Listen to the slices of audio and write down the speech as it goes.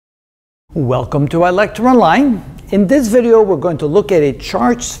Welcome to I Like to Run Line. In this video we're going to look at a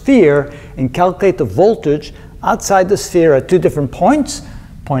charged sphere and calculate the voltage outside the sphere at two different points,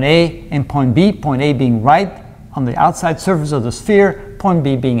 point A and point B, point A being right on the outside surface of the sphere, point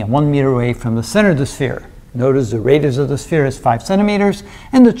B being 1 meter away from the center of the sphere. Notice the radius of the sphere is 5 centimeters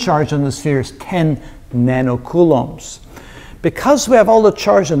and the charge on the sphere is 10 nanocoulombs. Because we have all the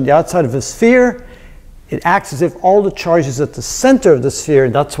charge on the outside of the sphere, it acts as if all the charge is at the center of the sphere.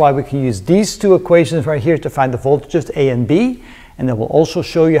 That's why we can use these two equations right here to find the voltages A and B. And then we'll also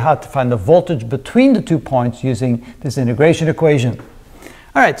show you how to find the voltage between the 2 points using this integration equation.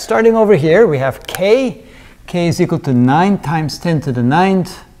 All right, starting over here, we have K. K is equal to 9 times 10 to the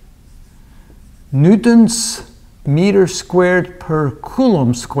 9th newtons meters squared per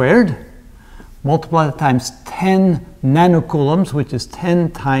coulomb squared. Multiply that times 10 nanocoulombs, which is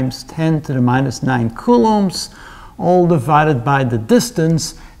 10 times 10 to the minus 9 coulombs, all divided by the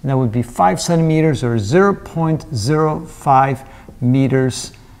distance, and that would be 5 centimeters or 0.05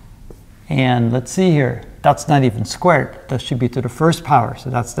 meters. And let's see here, that's not even squared. That should be to the first power, so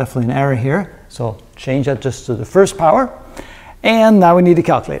that's definitely an error here. So change that just to the first power. And now we need a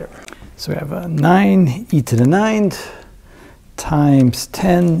calculator. So we have a 9 e to the 9th times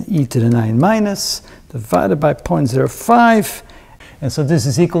 10 e to the 9 minus divided by 0.05, and so this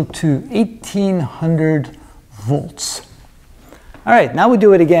is equal to 1800 volts. All right, now we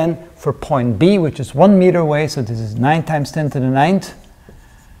do it again for point B, which is 1 meter away, so this is 9 times 10 to the 9th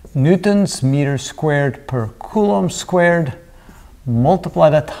newtons meters squared per coulomb squared. Multiply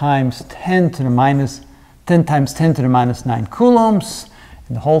that times 10 times 10 to the minus 9 coulombs,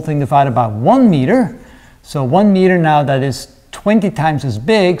 and the whole thing divided by 1 meter. So 1 meter now, that is 20 times as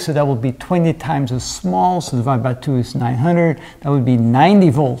big, so that will be 20 times as small, so divided by 2 is 900. That would be 90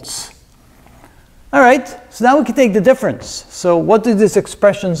 volts. All right, so now we can take the difference. So what do these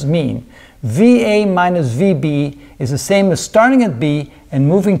expressions mean? VA minus VB is the same as starting at B and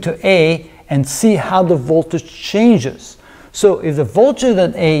moving to A and see how the voltage changes. So if the voltage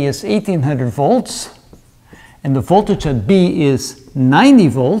at A is 1800 volts and the voltage at B is 90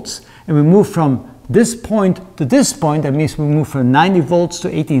 volts, and we move from this point to this point, that means we move from 90 volts to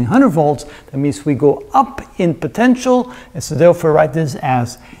 1800 volts. That means we go up in potential, and so therefore write this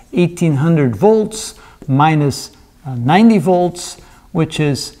as 1800 volts minus 90 volts, which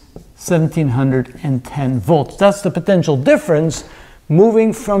is 1710 volts. That's the potential difference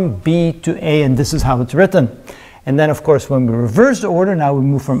moving from B to A, and this is how it's written. And then, of course, when we reverse the order, now we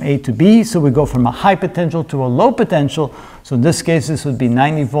move from A to B, so we go from a high potential to a low potential. So in this case, this would be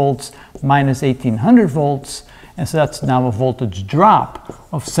 90 volts minus 1800 volts, and so that's now a voltage drop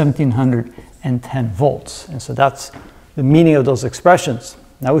of 1710 volts. And so that's the meaning of those expressions.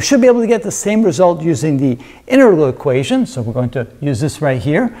 Now we should be able to get the same result using the integral equation, so we're going to use this right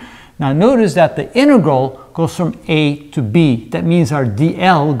here. Now notice that the integral goes from A to B. That means our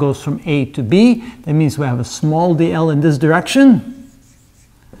dl goes from A to B. That means we have a small dl in this direction.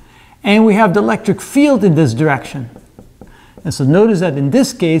 And we have the electric field in this direction. And so notice that in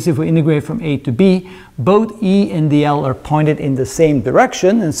this case, if we integrate from A to B, both E and dl are pointed in the same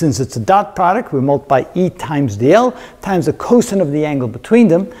direction. And since it's a dot product, we multiply E times dl times the cosine of the angle between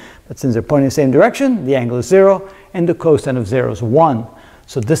them. But since they're pointing in the same direction, the angle is 0 and the cosine of 0 is 1.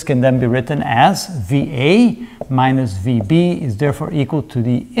 So this can then be written as VA minus VB is therefore equal to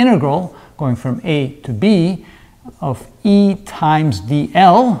the integral going from A to B of E times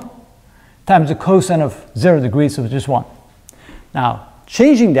dl times the cosine of 0 degrees, so which is 1. Now,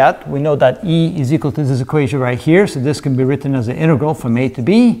 changing that, we know that E is equal to this equation right here, so this can be written as the integral from A to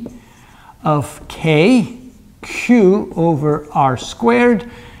B of K Q over R squared,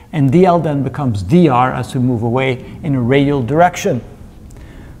 and dl then becomes dr as we move away in a radial direction.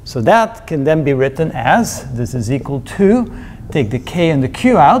 So that can then be written as, this is equal to, take the K and the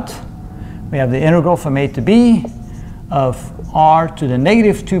Q out, we have the integral from A to B of R to the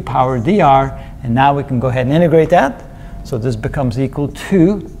negative 2 power dr, and now we can go ahead and integrate that. So this becomes equal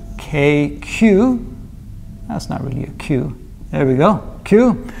to KQ, that's not really a Q, there we go,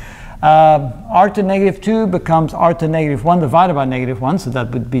 Q. R to negative 2 becomes R to negative 1 divided by negative 1, so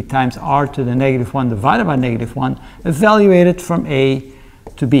that would be times R to the negative 1 divided by negative 1, evaluated from A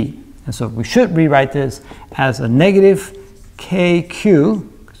to B. And so we should rewrite this as a negative KQ,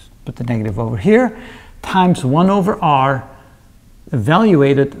 put the negative over here, times 1 over R,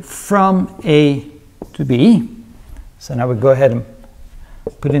 evaluated from A to B. So now we go ahead and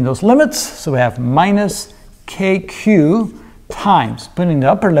put in those limits. So we have minus KQ times, putting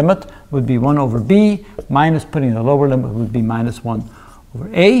the upper limit would be 1 over B, minus putting the lower limit would be minus 1 over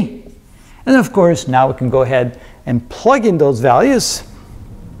A. And of course, now we can go ahead and plug in those values.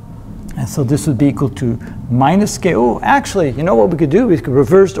 And so this would be equal to minus k. Oh, actually, you know what we could do? We could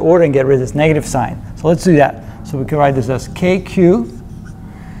reverse the order and get rid of this negative sign. So let's do that. So we can write this as kq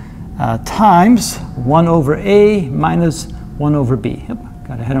times 1 over a minus 1 over b. Yep,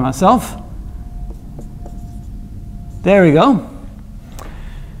 got ahead of myself. There we go.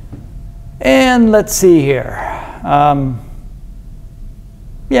 And let's see here.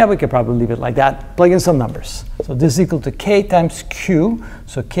 Yeah, we could probably leave it like that. Plug in some numbers. So this is equal to k times q.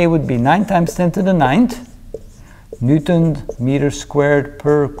 So k would be 9 times 10 to the 9th Newton meter squared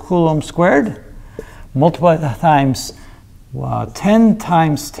per coulomb squared. Multiply that times 10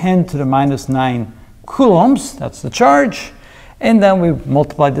 times 10 to the minus 9 coulombs. That's the charge. And then we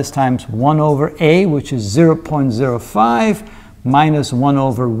multiply this times 1 over a, which is 0.05 minus 1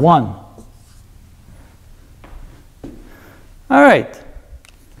 over 1. All right.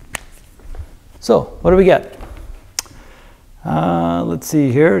 So what do we get? Let's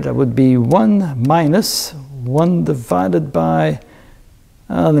see here. That would be 1 minus 1 divided by,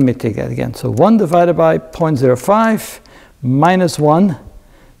 let me take that again. So 1 divided by 0.05 minus 1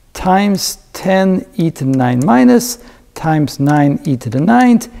 times 10 e to the 9 minus times 9 e to the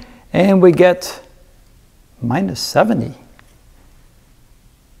 9th, and we get minus 70.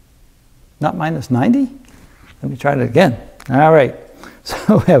 Not minus 90? Let me try that again. All right.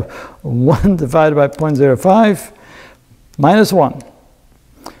 So we have 1 divided by 0.05 minus 1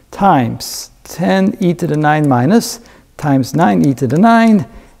 times 10 e to the 9 minus times 9 e to the 9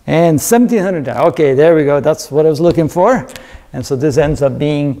 and 1700. Okay, there we go. That's what I was looking for. And so this ends up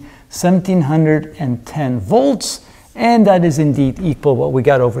being 1710 volts. And that is indeed equal what we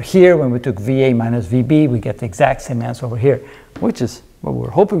got over here. When we took VA minus VB, we get the exact same answer over here, which is what we're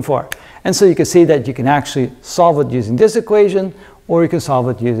hoping for. And so you can see that you can actually solve it using this equation, or you can solve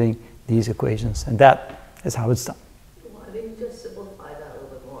it using these equations. And that is how it's done. Why didn't you just simplify that a little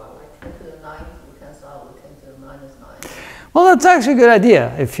bit more? Like 10 to the 9th, we can solve with 10 to the minus 9. Well, that's actually a good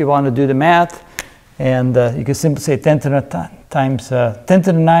idea if you want to do the math. And you can simply say 10 to the times 10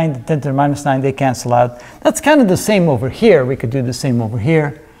 to the 9, 10 to the minus 9, they cancel out. That's kind of the same over here. We could do the same over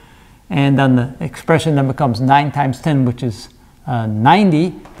here. And then the expression then becomes 9 times 10, which is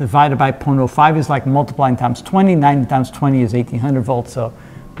 90, divided by 0.05 is like multiplying times 20. 90 times 20 is 1800 volts. So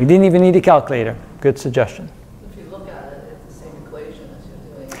we didn't even need a calculator. Good suggestion. If you look at it, it's the same equation as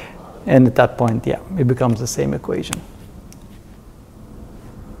you're doing. And at that point, yeah, it becomes the same equation.